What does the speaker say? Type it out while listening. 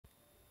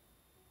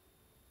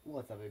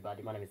What's up,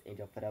 everybody? My name is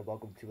Angel Feta.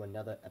 Welcome to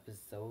another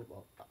episode,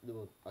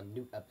 a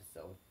new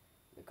episode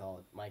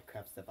called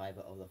Minecraft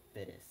Survival of the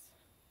Fittest.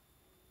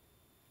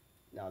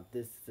 Now,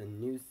 this is a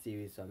new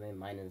series, so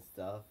mine and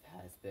stuff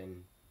has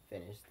been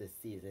finished. This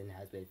season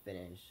has been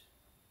finished.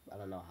 I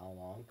don't know how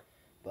long,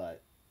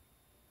 but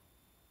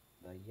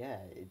yeah,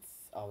 it's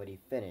already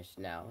finished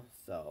now.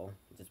 So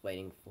just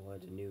waiting for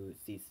the new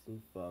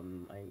season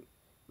from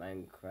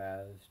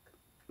Minecraft,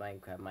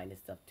 Minecraft Minus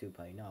Stuff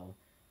 2.0.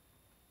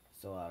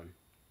 So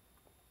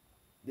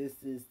this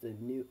is the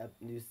new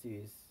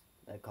series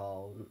I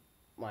call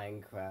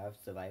Minecraft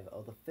Survival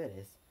of the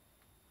Fittest,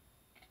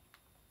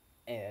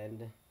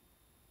 and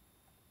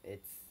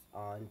it's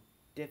on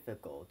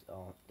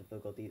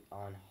difficulty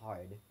on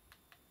hard,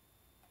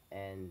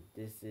 and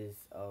this is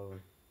a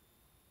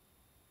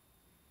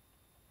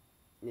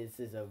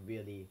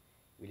really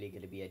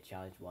gonna be a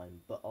challenge one,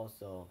 but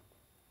also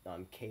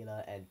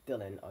Kayla and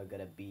Dylan are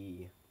gonna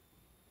be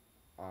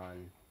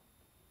on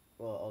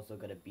well also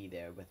gonna be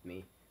there with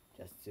me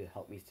just to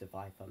help me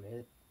survive from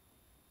it.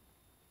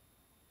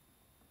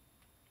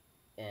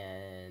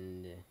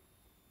 And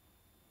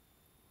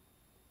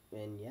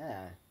and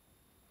yeah,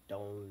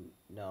 don't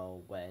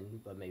know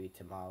when, but maybe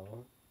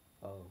tomorrow.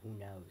 Oh, who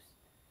knows?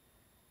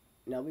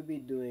 Now we'll be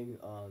doing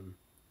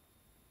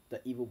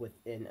the Evil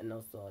Within and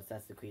also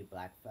Assassin's Creed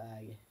Black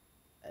Flag.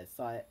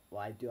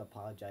 Well, I do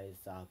apologize.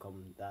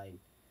 Come that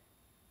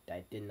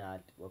I did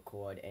not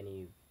record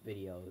any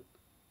video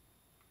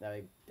that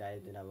I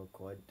did not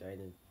record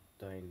during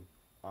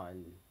on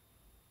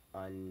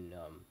on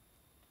um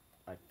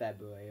on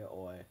February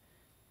or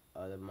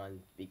the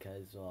month,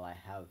 because well I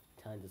have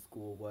tons of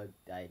school work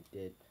that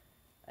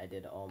I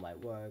did all my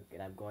work,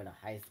 and I'm going to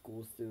high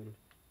school soon.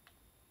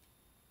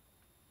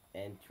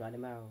 And try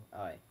tomorrow.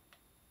 Alright.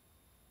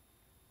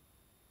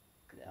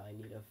 Now I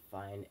need to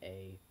find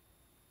a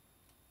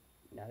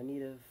Now I need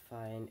to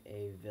find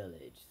a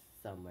village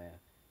somewhere.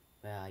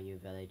 Where are you,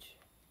 village?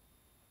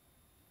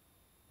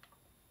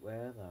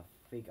 Where the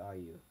freak are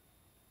you?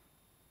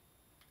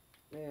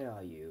 Where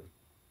are you?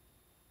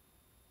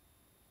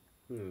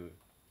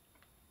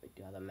 Wait,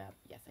 do I have a map?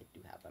 Yes, I do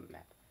have a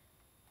map.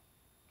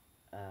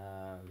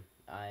 Um,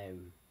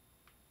 I'm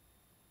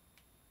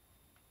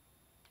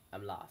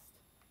I'm lost.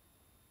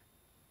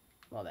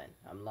 Well then,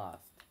 I'm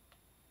lost.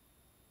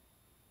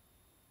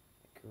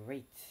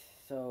 Great.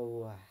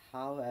 So,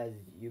 how has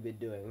you been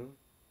doing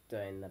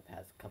during the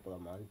past couple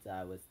of months?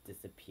 I was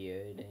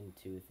disappeared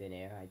into thin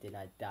air. I did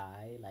not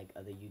die like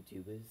other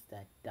YouTubers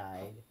that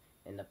died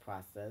in the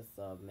process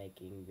of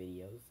making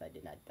videos. I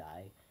did not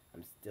die.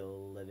 I'm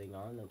still living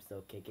on. I'm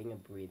still kicking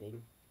and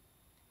breathing.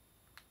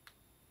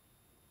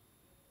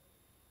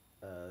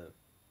 Uh,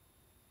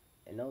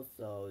 and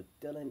also,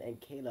 Dylan and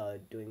Kayla are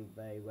doing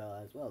very well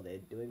as well. They're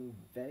doing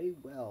very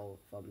well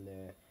from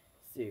their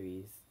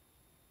series,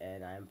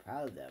 and I'm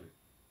proud of them.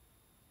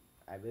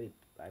 I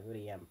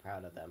really am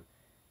proud of them.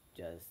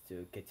 Just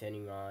to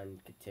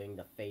continuing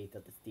the faith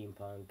of the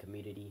steampunk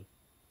community.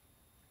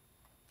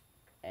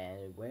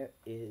 And where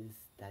is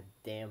that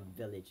damn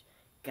village?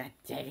 God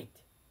dang it!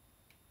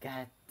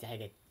 God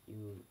dang it,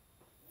 you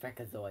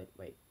freakazoid.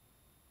 Wait.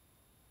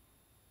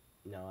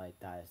 No, I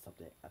thought of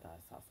something. I thought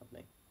I saw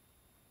something.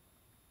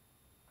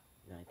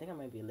 No, I think I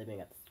might be living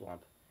at the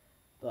swamp.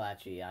 Well,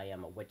 actually, I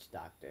am a witch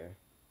doctor.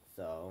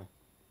 So,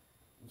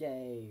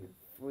 yay,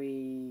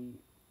 free.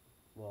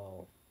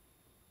 Well,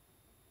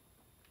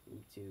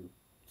 need to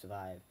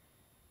survive.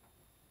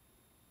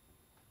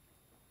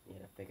 Need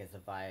to figure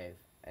survive.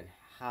 And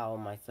how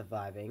am I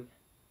surviving?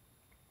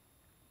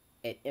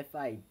 And if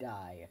I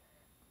die,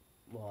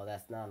 well,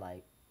 it's not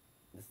like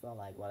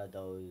one of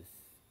those.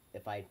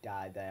 If I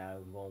die, then I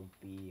won't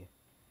be.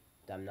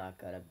 I'm not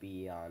gonna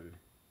be on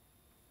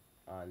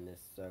this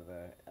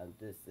server.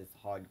 This is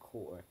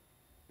hardcore,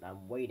 and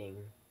I'm waiting,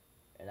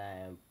 and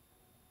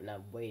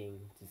I'm waiting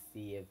to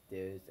see if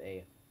there's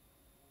a.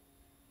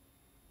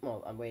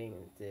 Well, I'm waiting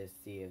to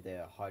see if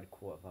they're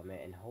hardcore from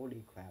it. And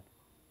holy crap!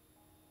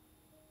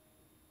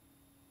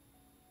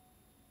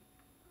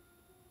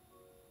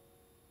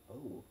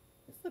 Oh,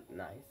 this looks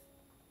nice.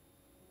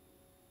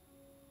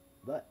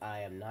 But I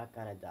am not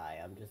gonna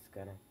die. I'm just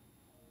gonna.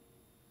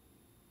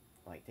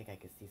 Oh, I think I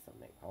can see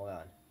something. Hold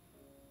on.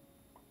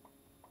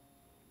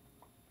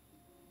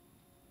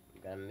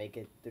 I'm gonna make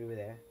it through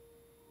there.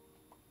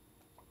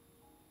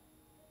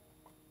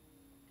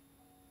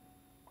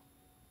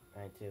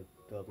 Trying to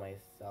build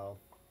myself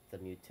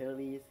some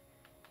utilities,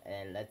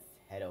 and let's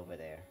head over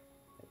there.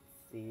 Let's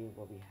see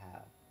what we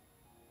have.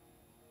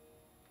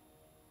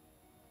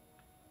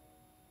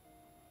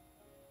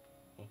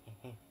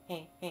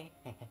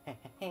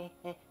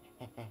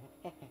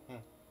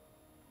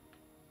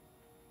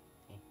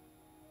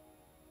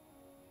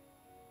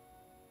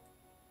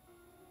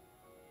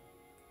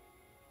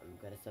 I'm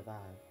gonna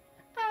survive.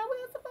 I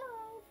will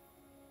survive.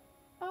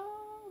 I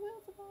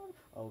will survive.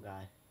 Oh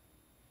god.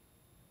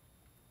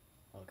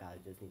 Oh god,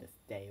 I just need to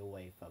stay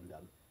away from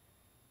them.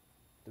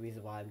 The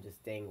reason why I'm just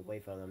staying away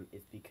from them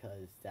is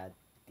because that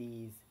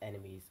these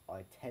enemies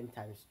are 10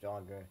 times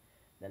stronger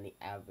than the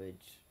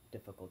average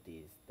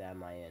difficulties that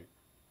am I in.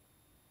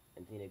 I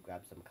need to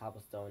grab some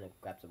cobblestone and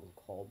grab some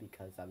coal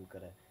because I'm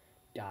gonna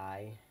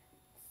die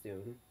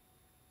soon.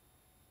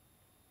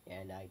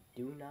 And I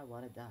do not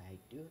want to die. I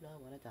do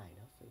not want to die.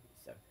 No,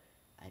 sir.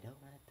 I don't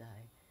want to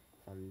die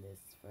from this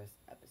first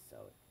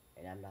episode.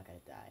 And I'm not gonna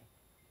die.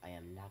 I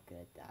am not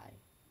gonna die.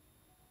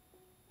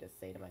 Just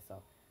say to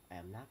myself, I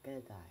am not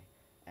gonna die.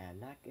 I am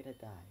not gonna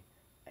die.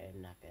 I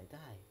am not gonna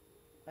die.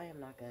 I am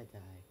not gonna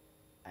die.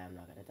 I am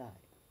not gonna die.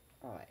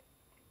 Alright.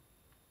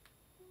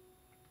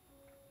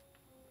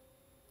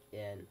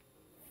 And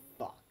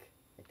fuck.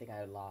 I think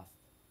I lost.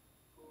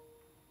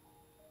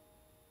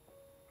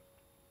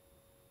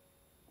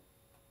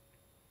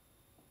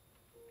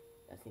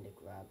 I just need to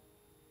grab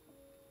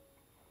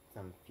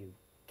some few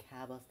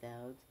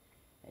cobblestones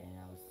and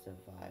I'll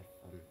survive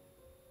from.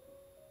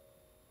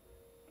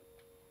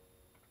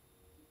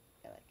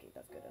 Yeah, okay,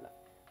 that's good enough.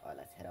 Alright,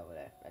 let's head over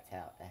there. Let's head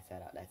out. Let's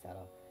head out. Let's head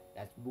out.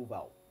 Let's move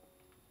out.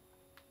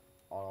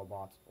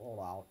 Autobots, all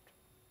out.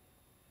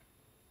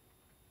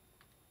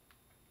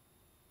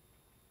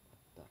 What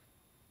the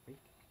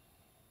freak?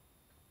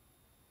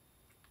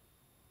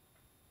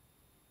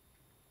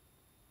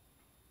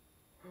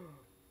 Do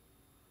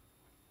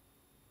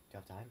you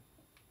have time?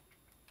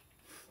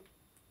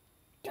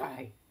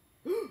 Die!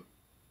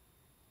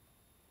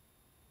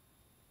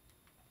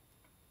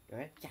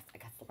 Alright? Yes, I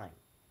got slime.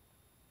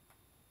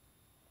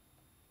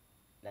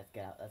 Let's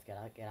get out, let's get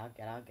out, get out,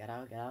 get out, get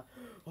out, get out.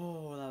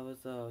 Oh, that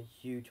was a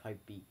huge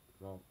hype beat.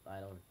 Well, I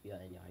don't feel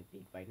any hype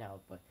beat right now,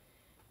 but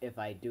if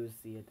I do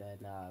see it,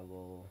 then I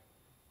will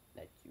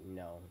let you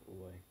know.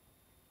 Or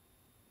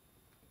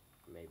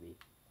maybe,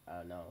 I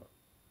don't know.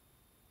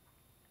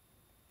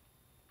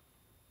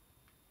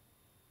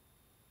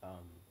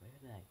 Where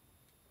did I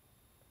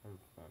come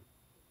from?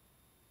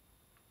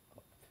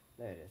 Oh,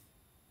 there it is.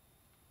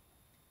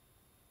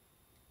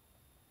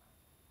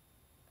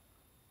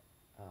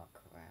 Oh,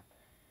 crap.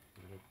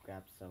 Need to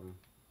grab some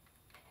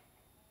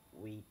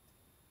wheat.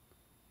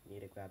 Need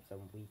to grab some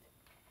wheat.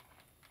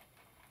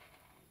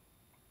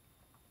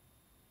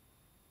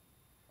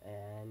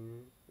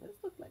 And this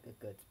looks like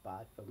a good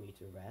spot for me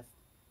to rest.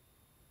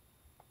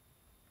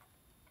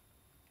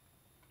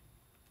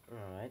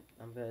 Alright,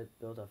 I'm gonna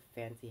build a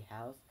fancy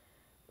house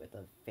with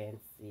a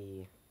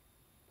fancy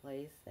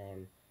place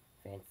and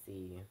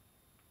fancy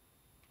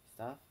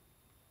stuff.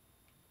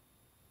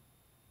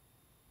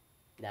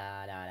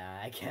 Nah,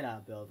 I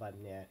cannot build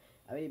from there.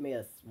 I already made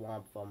a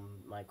swamp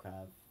from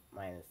Minecraft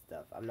minus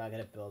stuff. I'm not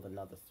gonna build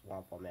another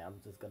swamp from it. I'm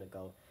just gonna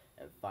go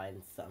and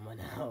find someone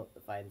else,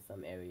 find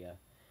some area.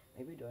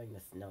 Maybe during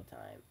the snow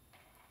time.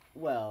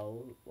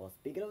 Well,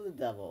 speaking of the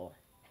devil,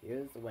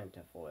 here's the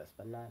winter forest,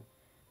 but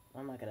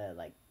I'm not gonna,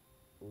 like,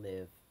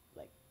 live,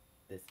 like,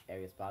 this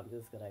area spot. I'm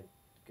just gonna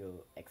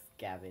go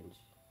scavenge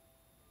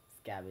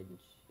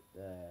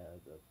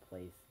the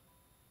place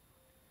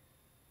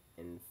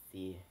and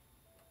see.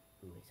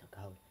 Ooh, it's so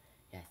cold.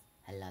 Yes,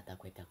 I love the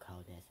winter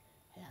coldness.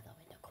 I love the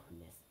winter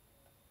coldness.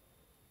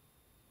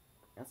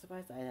 I'm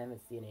surprised I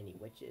haven't seen any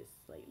witches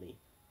lately,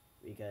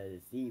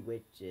 because the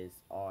witches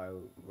are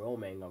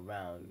roaming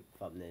around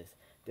from this.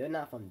 They're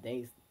not from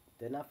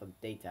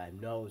daytime.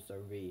 No,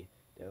 sorry.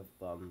 They're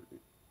from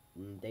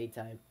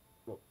daytime.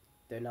 Well,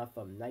 they're not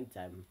from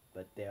nighttime,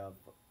 but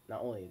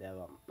not only they're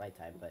from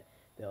nighttime, but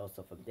they're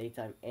also from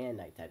daytime and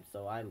nighttime.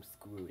 So I'm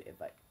screwed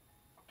if I.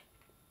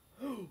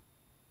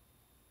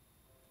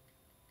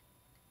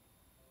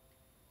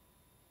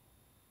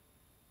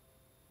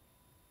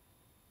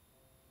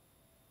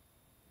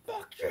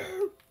 Fuck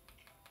you!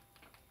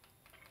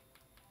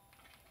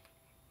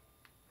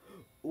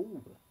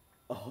 Ooh.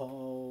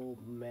 Oh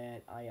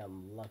man, I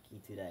am lucky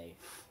today.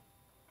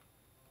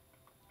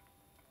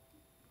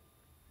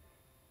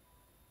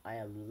 I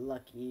am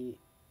lucky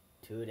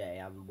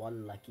today. I'm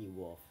one lucky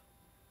wolf.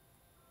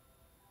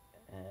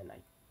 And I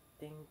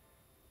think.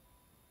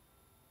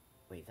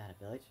 Wait, is that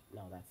a village?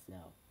 No, that's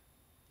snow.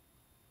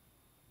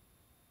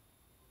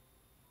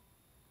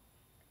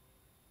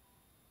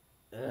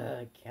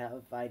 Ugh,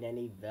 can't find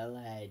any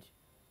village.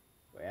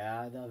 Where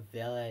are the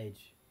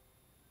village?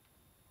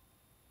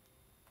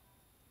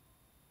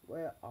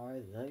 Where are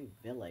the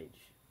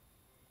village?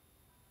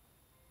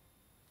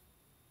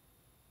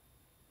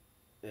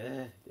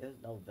 Ugh, there's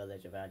no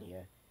village around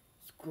here.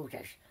 Screw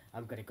this.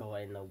 I'm gonna go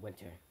in the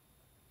winter.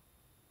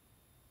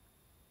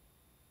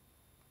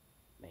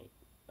 Mate,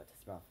 what's the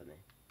smell for me?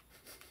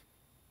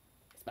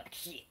 It smells like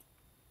shit.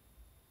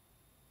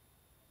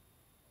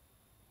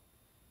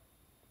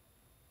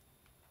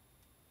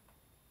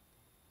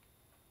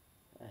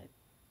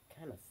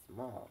 Kind of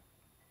small.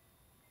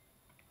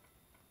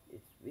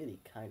 It's really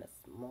kind of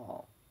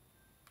small.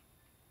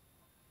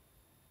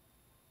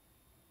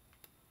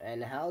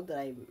 And how did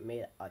I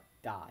make a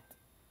dot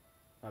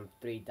from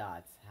 3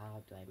 dots?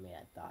 How do I make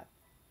a dot?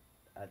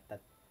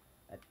 That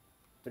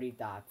 3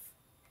 dots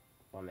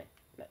from it.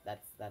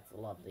 That's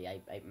lovely.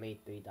 I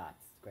made 3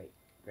 dots. Great.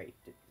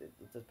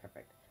 This is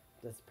perfect.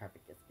 This is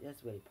perfect. This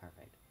is really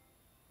perfect.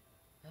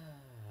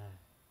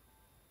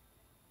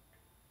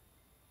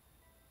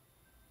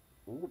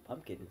 Ooh,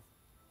 pumpkins.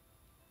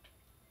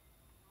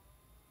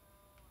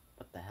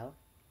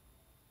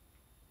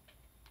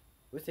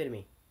 Who's hitting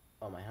me?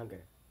 Oh, my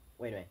hunger.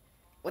 Wait a minute.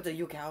 What's a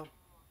you, cow?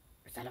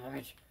 You son of a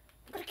bitch.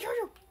 I'm gonna kill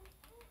you.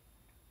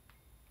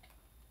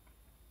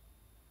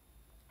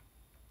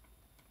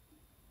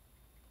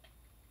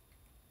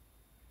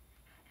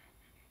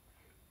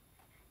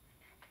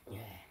 Yeah,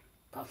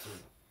 protein.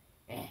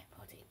 Yeah,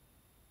 protein.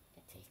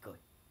 That tastes good.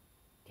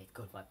 Tastes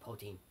good, my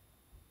protein.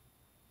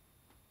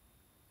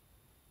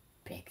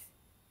 Pigs.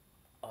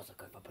 Also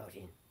good for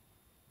protein.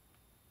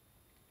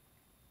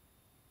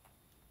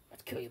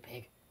 Let's kill you,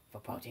 pig, for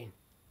protein.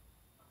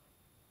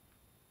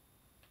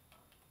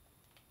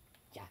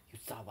 Yeah, you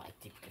saw what I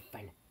did with your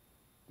friend.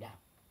 Now.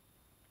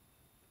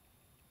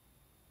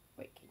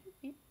 Wait, can you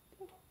eat?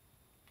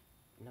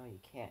 No, you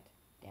can't.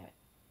 Damn it.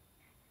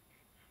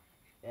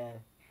 Yeah,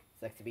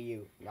 sucks to be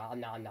you. Nom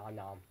nom nom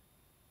nom.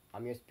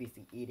 I'm your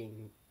species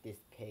eating this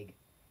pig.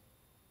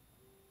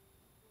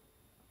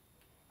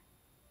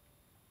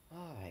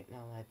 Alright,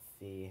 now let's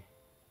see.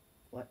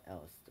 What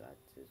else do I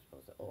do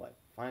supposed to... Oh,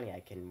 finally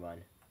I can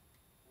run.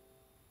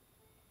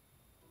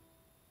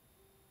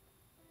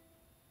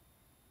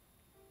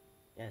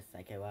 Yes,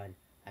 I can run.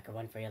 I can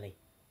run freely.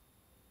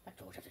 Like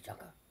George of the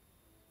Jungle.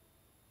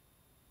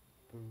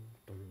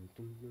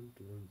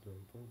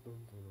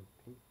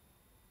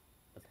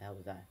 What the hell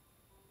was that?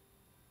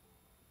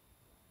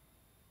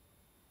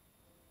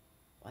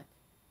 What?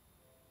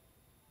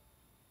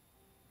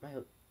 My...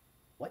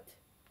 What?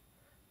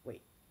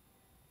 Wait.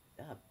 Is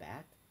that a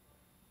bat?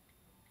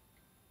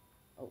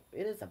 Oh,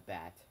 it is a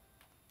bat.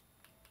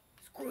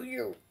 Screw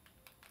you!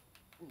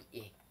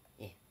 Yeah,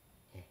 yeah,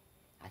 yeah.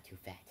 I'm too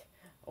fat.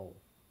 Oh.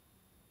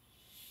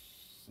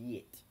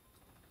 Shit.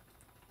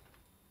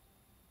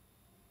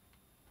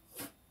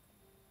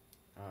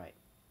 Alright.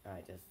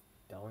 Alright, just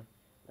don't.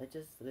 Let's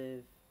just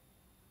live.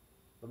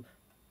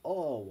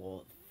 Oh,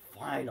 well,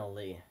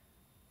 finally.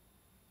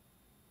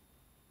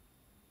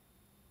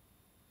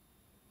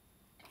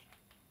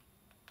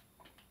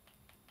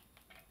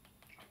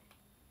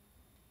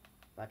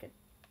 Fuck it.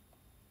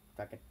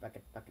 Fuck it, fuck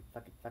it, fuck it,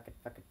 fuck it, fuck it,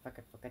 fuck it, fuck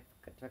it, fuck it,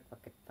 fuck it,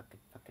 fuck it, fuck it, fuck it,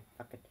 fuck it,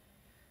 fuck it.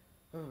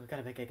 Oh,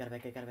 gotta make it, gotta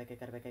make it, gotta make it,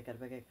 gotta make it, gotta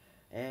make it.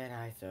 And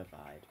I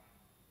survived.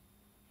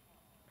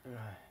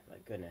 My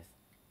goodness.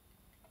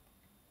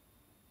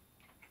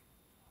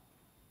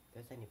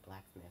 There's any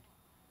blacksmith?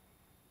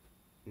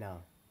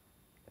 No.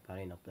 There's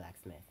probably no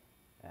blacksmith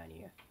around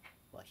here.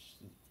 Well,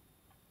 shit.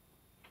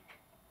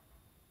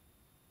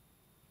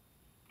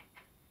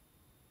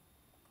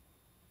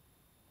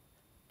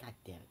 God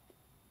damn it.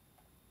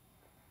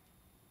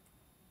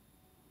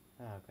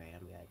 Oh, great,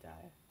 I'm gonna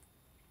die.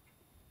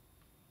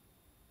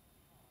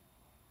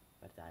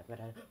 I'm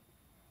gonna die.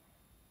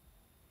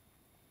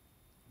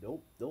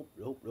 Nope, nope,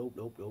 nope, nope,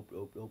 nope, nope,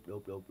 nope, nope,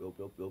 nope, nope, nope,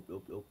 nope, nope,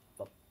 nope, nope,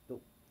 nope,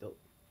 nope, nope.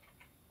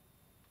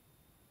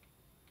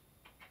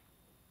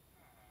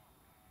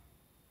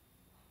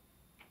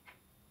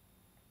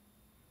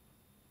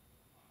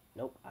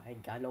 Nope, I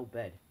ain't got no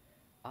bed.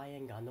 I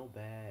ain't got no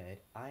bed.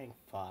 I ain't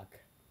fuck.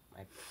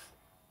 My...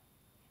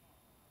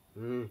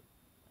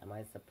 Am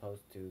I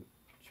supposed to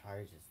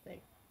charge this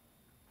thing?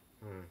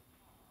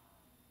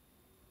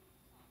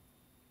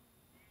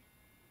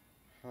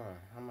 Huh,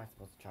 how am I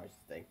supposed to charge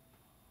this thing?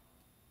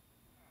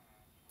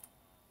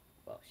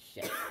 Well,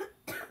 shit.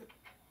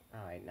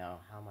 Alright, now,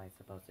 how am I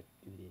supposed to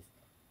do this?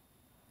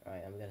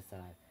 Alright, I'm gonna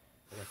survive.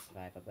 I'm gonna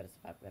survive, I'm gonna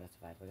survive, I'm gonna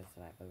survive, I'm gonna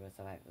survive, I'm gonna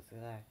survive, let's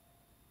survive.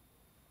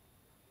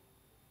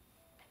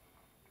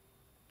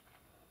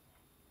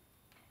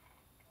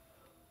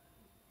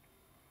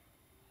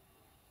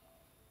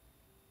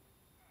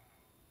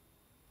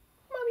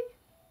 Mommy!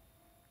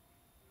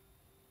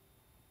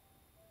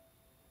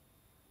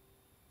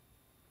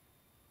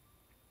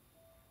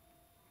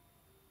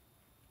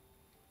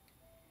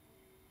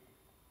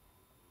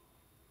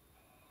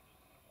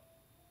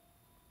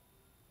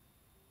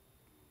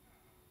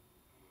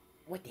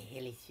 What the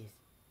hell is this?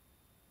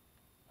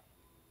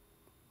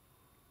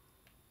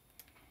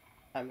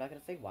 I'm not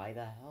gonna say why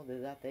the hell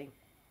did that thing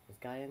this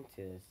guy into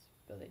this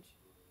village.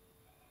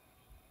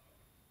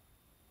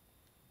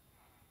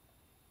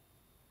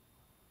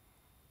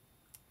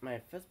 My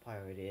first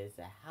priority is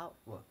how.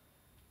 Well,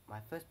 my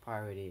first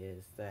priority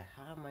is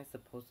how am I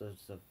supposed to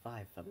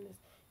survive from this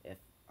if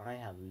I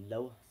have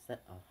low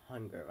set of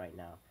hunger right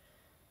now?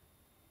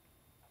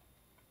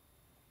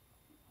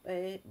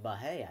 But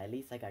hey, at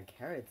least I got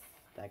carrots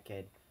that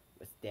could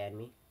withstand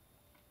me.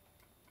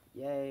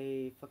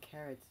 Yay for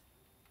carrots!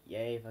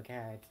 Yay for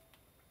carrots!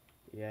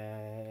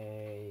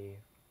 Yay!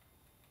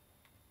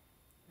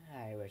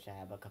 I wish I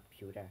had a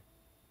computer.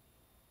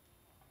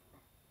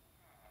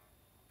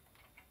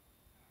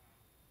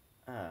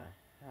 Huh.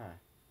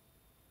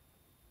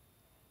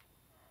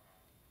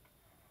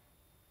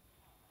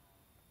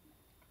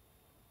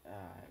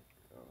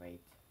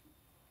 Great.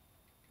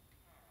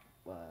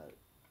 Well,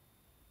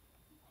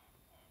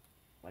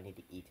 I need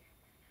to eat.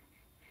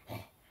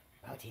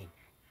 Protein.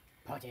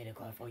 Protein is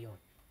good for you.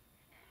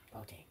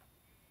 Protein.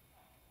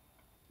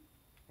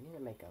 I need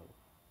to make a...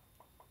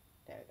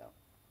 There we go.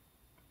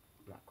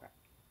 Not crap.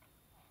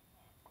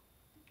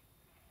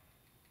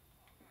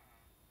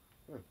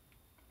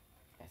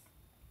 Yes.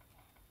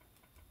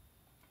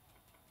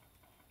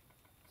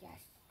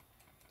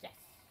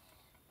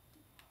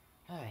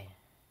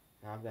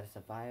 I'm gonna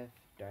survive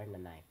during the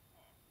night.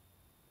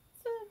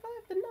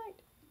 Survive the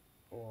night!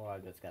 Or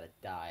I'm just gonna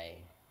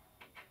die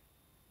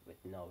with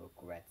no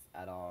regrets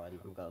at all, and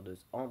I'm gonna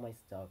lose all my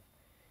stuff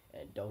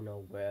and don't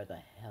know where the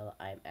hell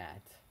I'm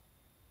at.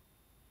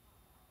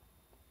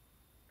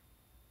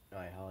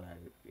 Alright, hold on.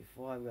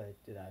 Before I'm gonna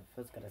do that, I'm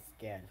first gonna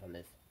scan from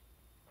this.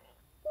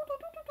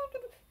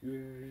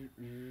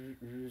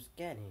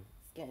 Scanning,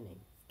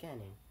 scanning,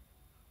 scanning,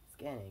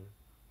 scanning,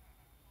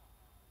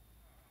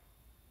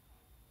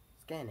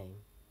 scanning,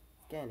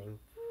 scanning,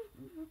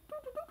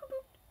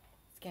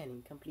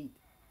 scanning complete.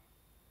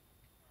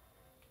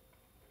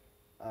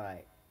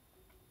 Alright.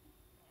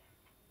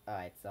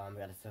 Alright, so I'm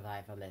gonna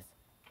survive from this.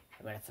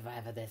 I'm gonna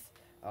survive from this.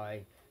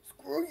 Alright.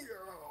 Screw you!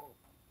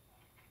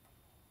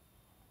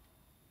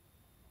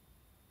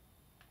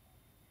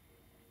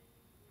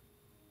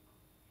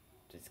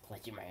 Just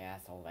clutching my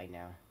asshole right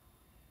now.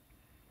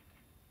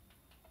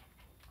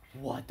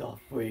 What the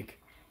freak?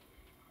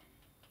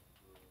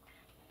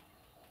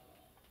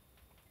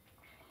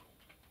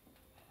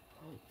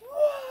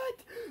 What?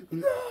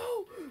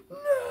 No!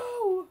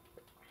 No!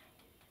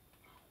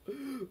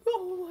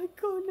 Oh my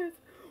goodness!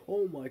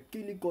 Oh my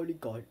gilly golly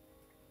god!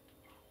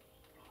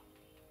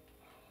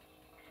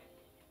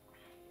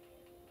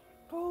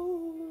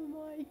 Oh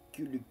my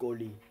gilly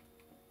golly!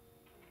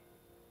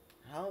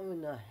 How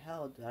in the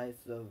hell did I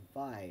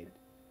survive?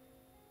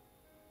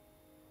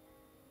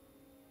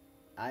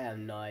 I have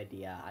no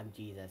idea. I'm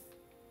Jesus.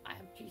 I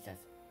am Jesus.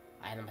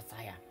 I am the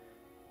Messiah.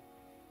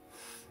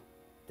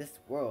 This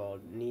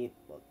world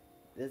well,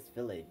 this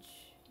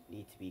village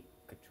needs to be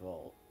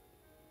controlled.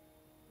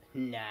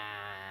 Nah,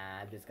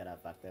 I'm just gonna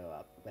fuck them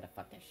up. I'm gonna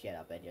fuck their shit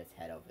up and just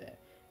head over there.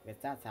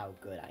 Because that's how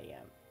good I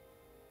am.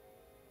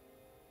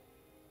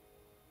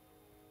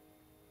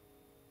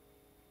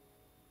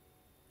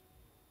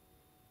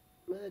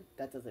 But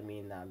that doesn't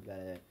mean that I'm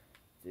gonna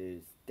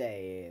to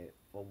stay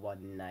for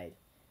one night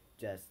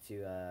just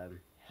to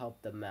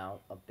help them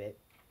out a bit.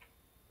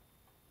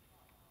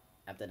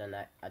 After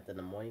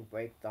the morning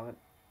break, when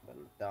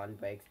dawn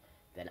breaks,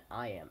 then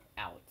I am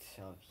out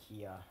of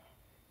here.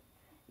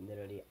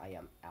 Literally, I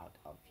am out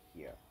of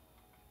here.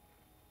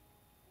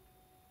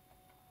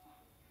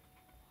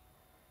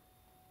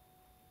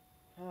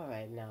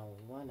 Alright, now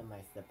what am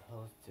I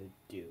supposed to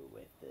do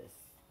with this?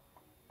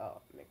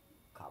 Oh, make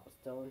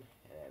cobblestone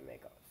and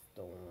make a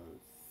stone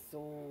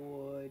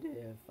sword.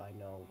 If I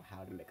know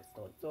how to make a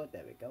stone sword,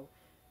 there we go.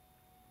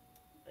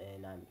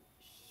 And I'm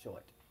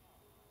short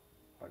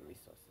on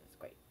resources.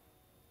 Great.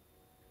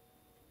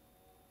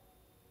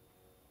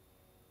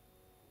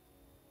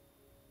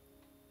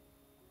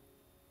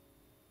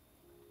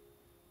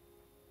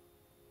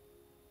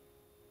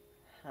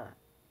 Huh.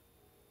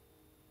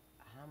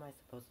 How am I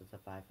supposed to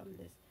survive from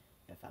this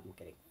if I'm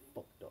getting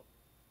fucked up?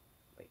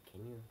 Wait,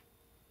 can you?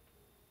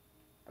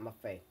 I'm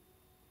afraid.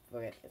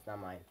 Forget, it's not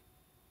mine.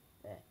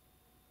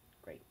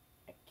 Great.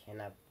 I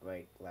cannot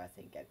break glass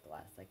and get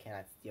glass. I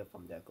cannot steal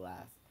from their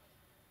glass.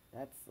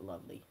 That's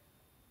lovely.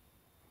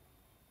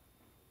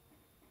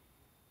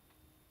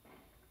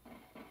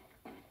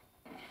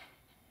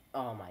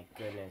 Oh my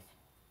goodness.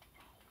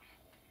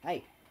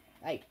 Hey!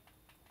 Hey!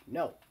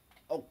 No!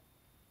 Oh!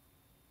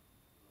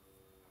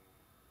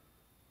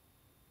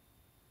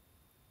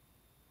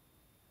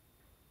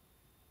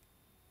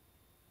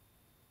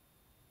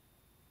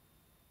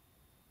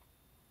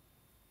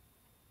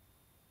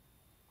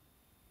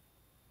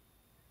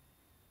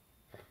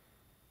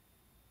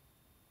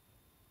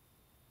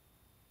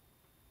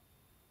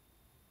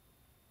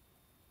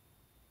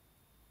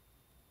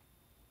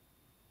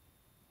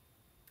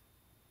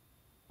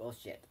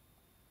 Bullshit.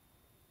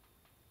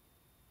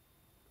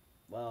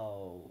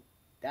 Whoa.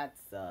 That's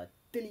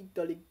dilly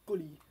dolly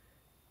gully.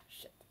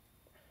 Shit.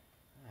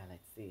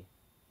 Let's see.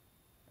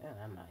 Where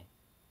am I?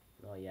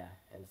 Oh yeah,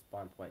 and the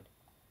spawn point.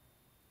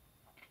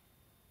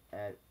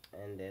 And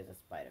there's a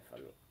spider for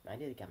me. I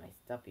did get my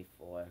stuff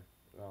before.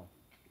 Well,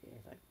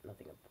 there's like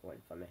nothing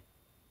important for me.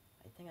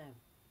 I think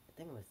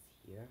it was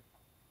here.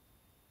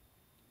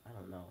 I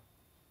don't know.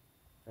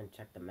 I'm gonna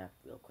check the map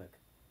real quick.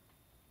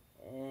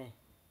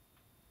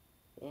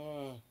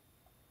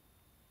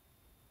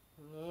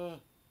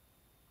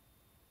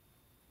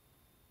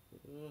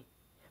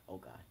 Oh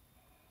god.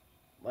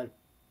 One.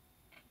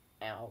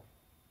 Ow.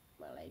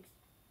 My legs.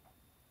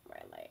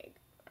 My leg.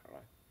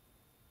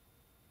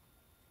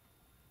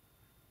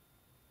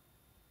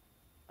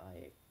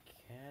 I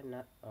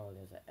cannot. Oh,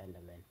 there's an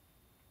Enderman.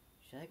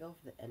 Should I go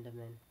for the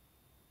Enderman?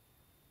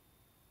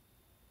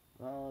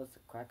 Well, it's a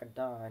crack of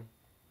dawn.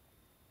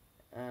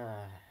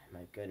 Ah,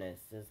 my goodness.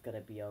 This is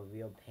gonna be a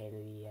real pain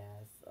in the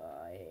ass.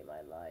 I hate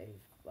my life.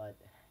 But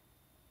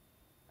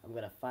I'm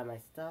gonna find my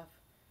stuff.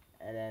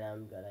 And then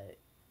I'm gonna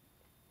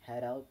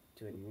head out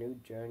to a new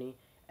journey.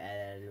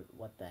 And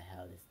what the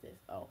hell is this?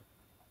 Oh.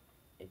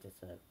 It's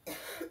just a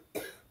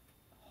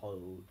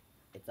hole.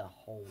 It's a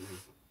hole.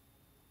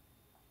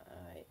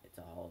 It's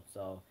a hole.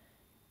 So,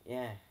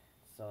 yeah.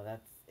 So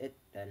that's it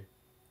then.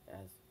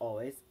 As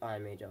always,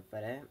 I'm Major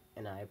Fred,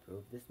 and I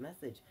approve this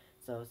message.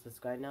 So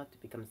subscribe now to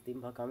become a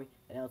Steampunk Army,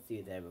 and I'll see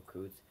you there,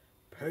 recruits.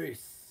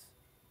 Peace.